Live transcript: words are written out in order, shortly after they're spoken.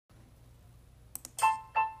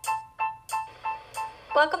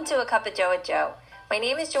Welcome to A Cup of Joe with Joe. My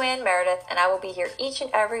name is Joanne Meredith, and I will be here each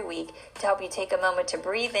and every week to help you take a moment to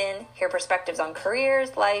breathe in, hear perspectives on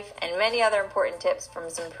careers, life, and many other important tips from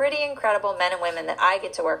some pretty incredible men and women that I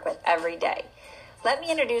get to work with every day. Let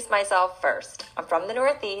me introduce myself first. I'm from the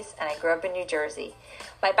Northeast, and I grew up in New Jersey.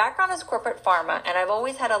 My background is corporate pharma, and I've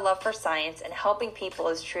always had a love for science, and helping people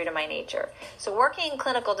is true to my nature. So working in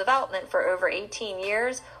clinical development for over 18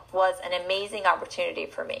 years was an amazing opportunity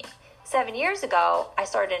for me. 7 years ago, I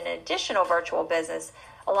started an additional virtual business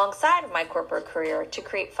alongside of my corporate career to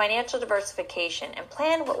create financial diversification and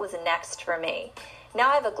plan what was next for me. Now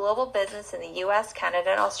I have a global business in the US, Canada,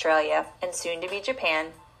 and Australia, and soon to be Japan.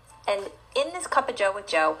 And in this Cup of Joe with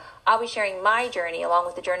Joe, I'll be sharing my journey along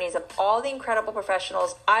with the journeys of all the incredible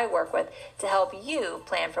professionals I work with to help you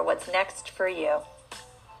plan for what's next for you.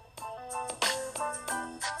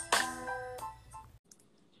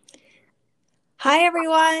 Hi,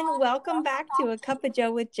 everyone. Welcome back to A Cup of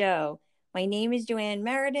Joe with Joe. My name is Joanne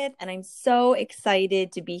Meredith, and I'm so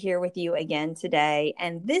excited to be here with you again today.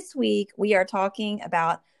 And this week, we are talking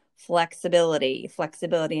about flexibility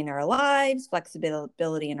in our lives,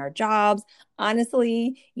 flexibility in our jobs.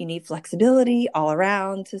 Honestly, you need flexibility all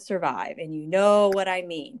around to survive. And you know what I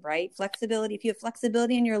mean, right? Flexibility. If you have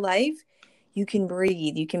flexibility in your life, you can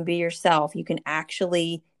breathe, you can be yourself, you can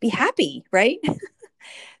actually be happy, right?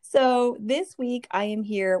 So this week, I am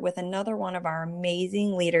here with another one of our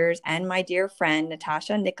amazing leaders and my dear friend,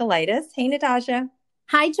 Natasha Nicolaitis. Hey, Natasha.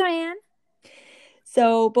 Hi, Joanne.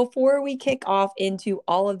 So before we kick off into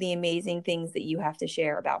all of the amazing things that you have to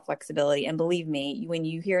share about flexibility, and believe me, when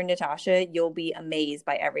you hear Natasha, you'll be amazed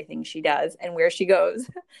by everything she does and where she goes.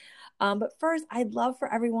 But first, I'd love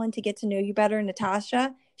for everyone to get to know you better.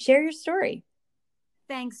 Natasha, share your story.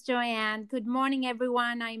 Thanks, Joanne. Good morning,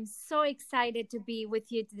 everyone. I'm so excited to be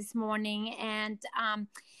with you this morning. And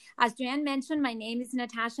as Joanne mentioned, my name is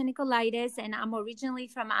Natasha Nicolaitis, and I'm originally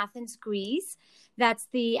from Athens, Greece. That's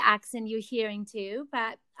the accent you're hearing too.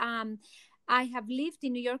 But I have lived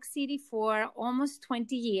in New York City for almost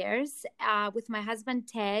 20 years with my husband,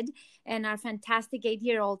 Ted, and our fantastic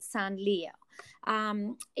 8-year-old son, Leo.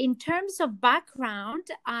 In terms of background,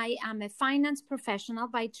 I am a finance professional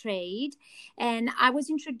by trade, and I was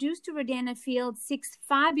introduced to Rodana Fields 6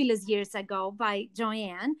 fabulous years ago by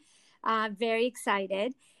Joanne. Very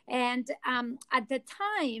excited. And at the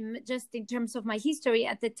time, just in terms of my history,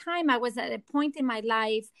 at the time, I was at a point in my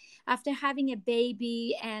life after having a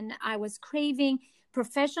baby, and I was craving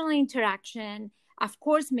professional interaction, of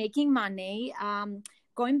course, making money,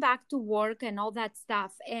 going back to work and all that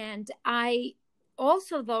stuff. And I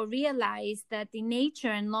also, though, realized that the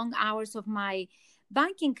nature and long hours of my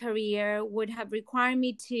banking career would have required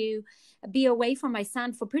me to be away from my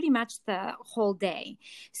son for pretty much the whole day.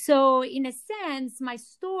 So in a sense, my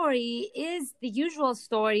story is the usual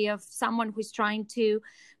story of someone who's trying to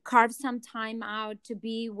carve some time out to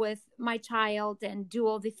be with my child and do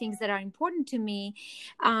all the things that are important to me.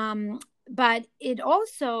 But it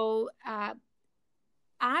also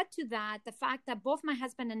add to that the fact that both my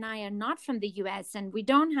husband and I are not from the US, and we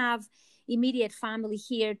don't have immediate family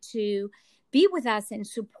here to be with us and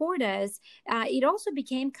support us. It also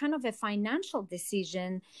became kind of a financial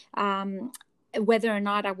decision whether or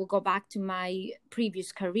not I will go back to my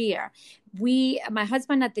previous career. My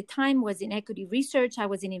husband at the time was in equity research. I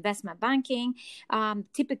was in investment banking.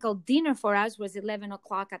 Typical dinner for us was 11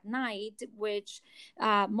 o'clock at night, which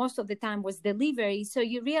most of the time was delivery. So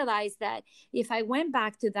you realize that if I went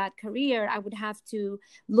back to that career, I would have to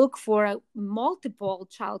look for multiple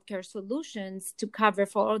childcare solutions to cover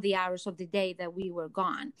for all the hours of the day that we were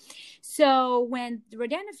gone. So when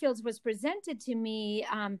Rodana Fields was presented to me,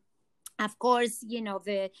 of course, you know,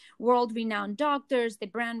 the world-renowned doctors, the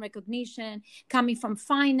brand recognition. Coming from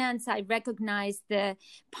finance, I recognized the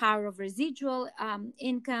power of residual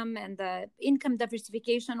income and the income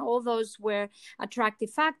diversification. All those were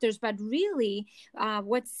attractive factors. But really,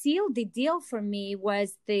 what sealed the deal for me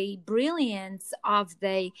was the brilliance of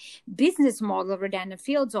the business model Rodana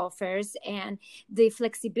Fields offers and the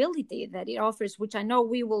flexibility that it offers, which I know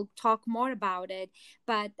we will talk more about it.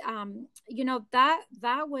 But, you know, that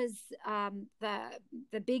was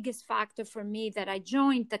the biggest factor for me that I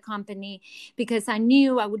joined the company, because I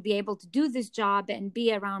knew I would be able to do this job and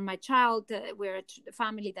be around my child. We're a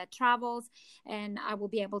family that travels, and I will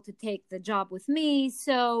be able to take the job with me.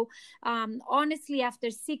 So honestly,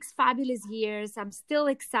 after 6 fabulous years, I'm still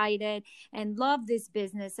excited and love this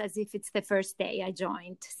business as if it's the first day I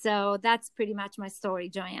joined. So that's pretty much my story,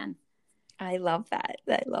 Joanne. I love that.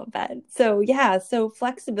 So yeah, so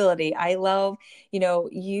flexibility. I love,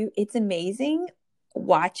 it's amazing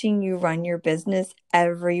watching you run your business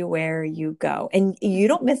everywhere you go, and you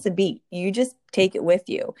don't miss a beat. You just take it with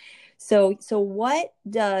you. So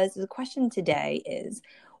the question today is,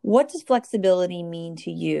 what does flexibility mean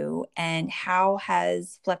to you, and how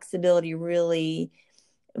has flexibility really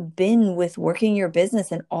been with working your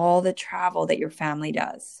business and all the travel that your family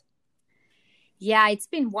does? Yeah, it's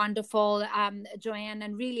been wonderful, Joanne.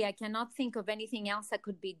 And really, I cannot think of anything else I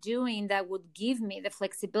could be doing that would give me the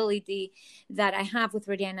flexibility that I have with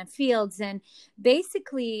Radiana Fields. And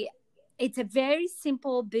basically, it's a very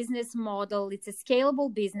simple business model. It's a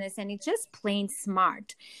scalable business, and it's just plain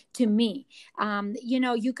smart to me.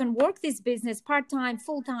 You can work this business part-time,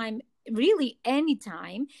 full-time, really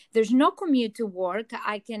anytime. There's no commute to work.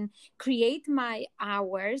 I can create my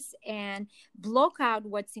hours and block out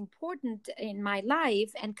what's important in my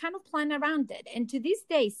life and kind of plan around it. And to this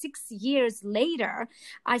day, 6 years later,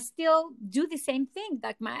 I still do the same thing.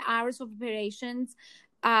 Like, my hours of operations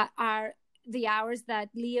are the hours that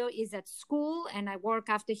Leo is at school, and I work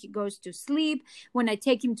after he goes to sleep. When I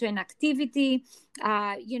take him to an activity,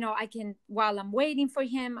 I can, while I'm waiting for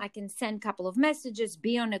him, I can send a couple of messages,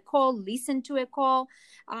 be on a call, listen to a call.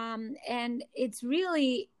 And it's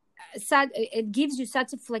really, it gives you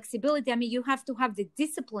such a flexibility. I mean, you have to have the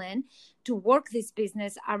discipline to work this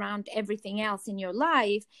business around everything else in your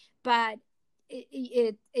life, but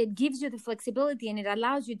it gives you the flexibility, and it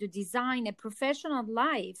allows you to design a professional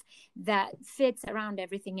life that fits around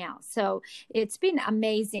everything else. So it's been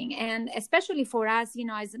amazing. And especially for us,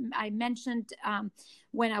 as I mentioned,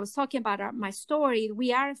 when I was talking about my story,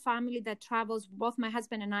 we are a family that travels. Both my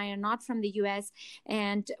husband and I are not from the US,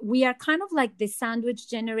 and we are kind of like the sandwich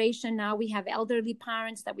generation. Now we have elderly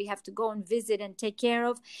parents that we have to go and visit and take care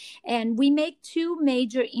of. And we make 2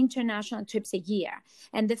 major international trips a year.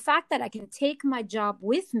 And the fact that I can take my job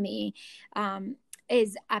with me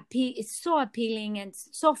is so appealing and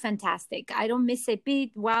so fantastic. I don't miss a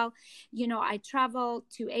beat. Well, I travel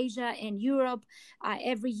to Asia and Europe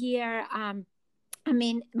every year. I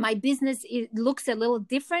mean, my business, it looks a little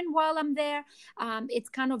different while I'm there. It's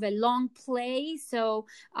kind of a long play. So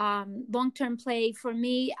long-term play for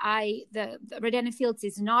me, the Radiana Fields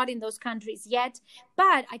is not in those countries yet,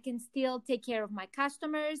 but I can still take care of my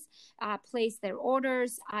customers, place their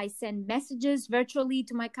orders. I send messages virtually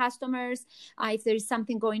to my customers if there's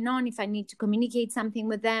something going on, if I need to communicate something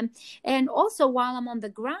with them. And also, while I'm on the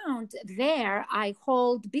ground there, I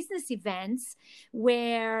hold business events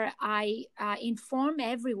where I inform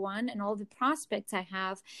everyone and all the prospects I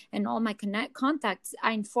have and all my contacts.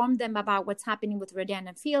 I inform them about what's happening with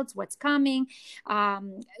Radiana Fields, what's coming,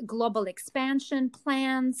 global expansion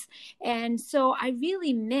plans. And so I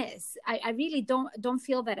really don't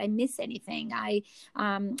feel that I miss anything. I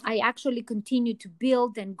actually continue to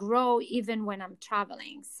build and grow even when I'm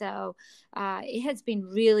traveling. So it has been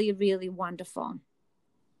really, really wonderful.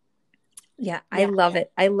 Yeah, I love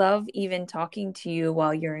it. I love even talking to you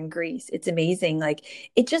while you're in Greece. It's amazing. Like,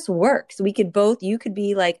 it just works. You could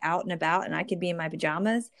be like out and about, and I could be in my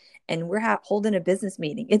pajamas, and we're holding a business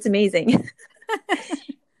meeting. It's amazing.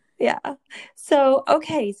 Yeah. So,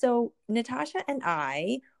 okay. So Natasha and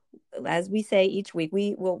I, as we say each week,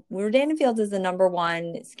 Radiana Fields is the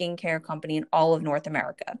 #1 skincare company in all of North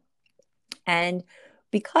America. And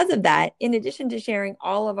because of that, in addition to sharing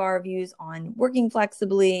all of our views on working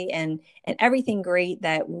flexibly and everything great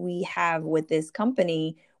that we have with this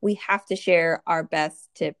company, we have to share our best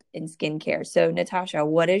tip in skincare. So Natasha,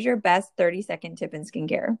 what is your best 30-second tip in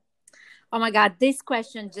skincare? Oh my God, this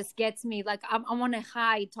question just gets me. Like, I want to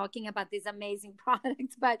hide talking about these amazing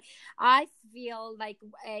products, but I feel like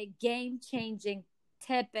a game-changing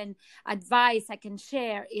tip and advice I can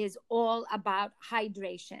share is all about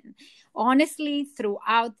hydration. Honestly,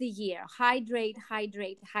 throughout the year, hydrate.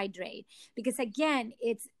 Because again,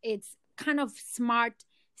 it's kind of smart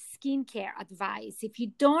skincare advice. If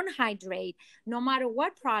you don't hydrate, no matter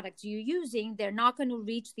what product you're using, they're not going to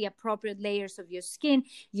reach the appropriate layers of your skin.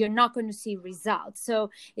 You're not going to see results.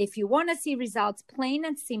 So if you want to see results, plain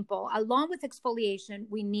and simple, along with exfoliation,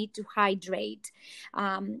 we need to hydrate.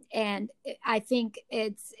 And I think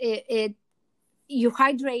you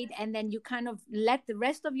hydrate, and then you kind of let the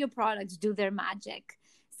rest of your products do their magic.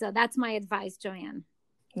 So that's my advice, Joanne.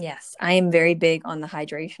 Yes, I am very big on the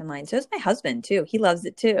hydration line. So is my husband too. He loves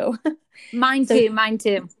it too. Mine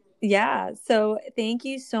too. Yeah. So thank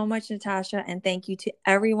you so much, Natasha. And thank you to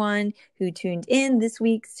everyone who tuned in this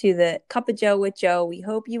week to the Cup of Joe with Joe. We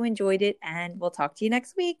hope you enjoyed it, and we'll talk to you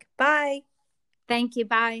next week. Bye. Thank you.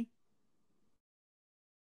 Bye.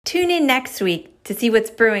 Tune in next week to see what's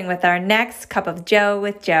brewing with our next Cup of Joe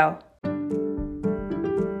with Joe.